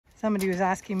Somebody was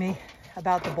asking me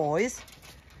about the boys.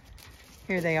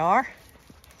 Here they are,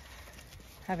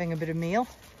 having a bit of meal.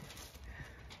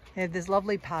 They have this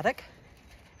lovely paddock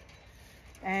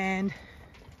and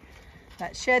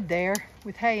that shed there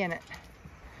with hay in it.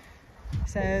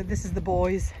 So this is the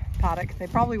boys' paddock. They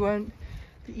probably won't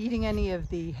be eating any of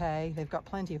the hay. They've got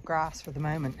plenty of grass for the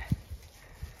moment.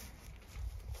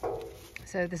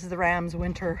 So this is the rams'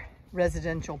 winter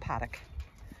residential paddock.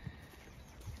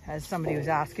 As somebody was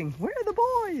asking, where are the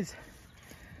boys?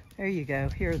 There you go,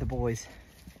 here are the boys.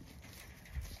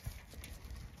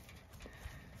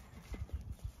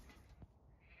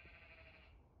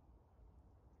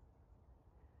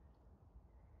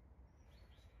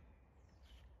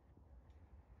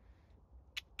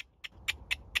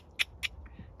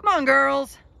 Come on,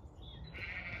 girls.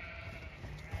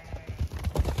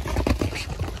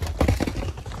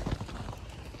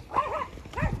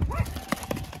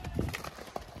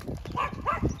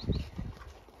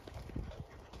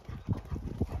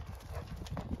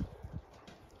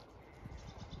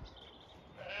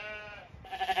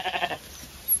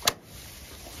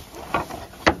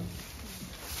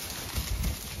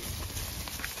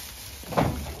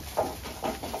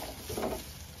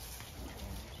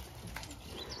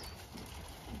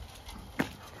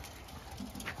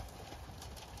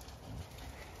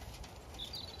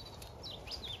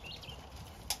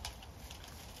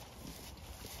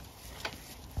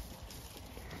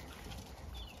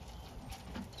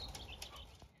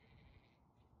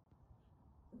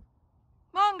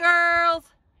 Come on, girls.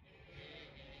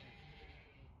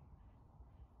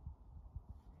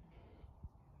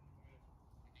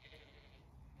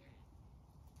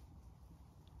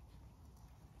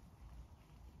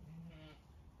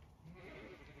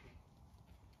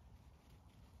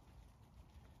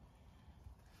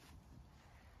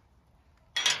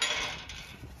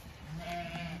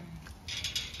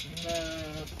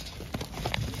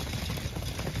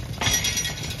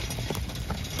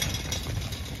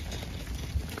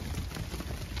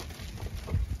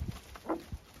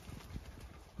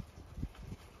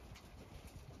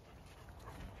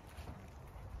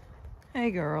 Hey,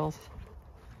 girls.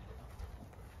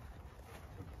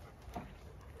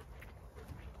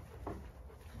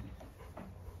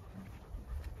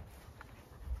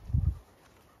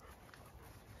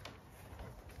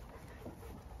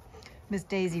 Miss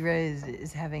Daisy Rose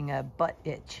is having a butt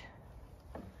itch.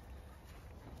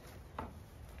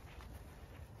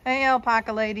 Hey,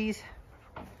 alpaca ladies.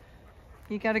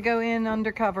 You gotta go in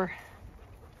undercover.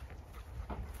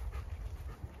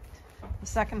 The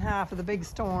second half of the big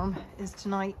storm is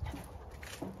tonight.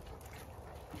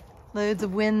 Loads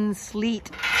of wind, sleet,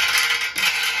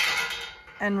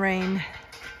 and rain.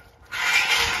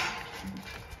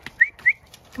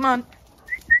 Come on.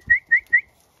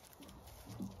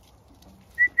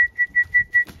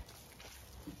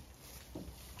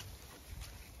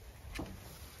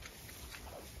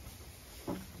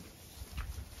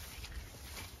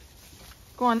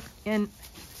 Go on in.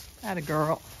 Atta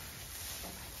girl.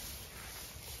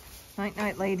 Night,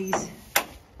 night, ladies.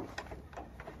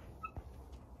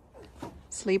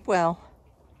 Sleep well,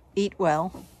 eat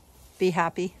well, be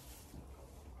happy.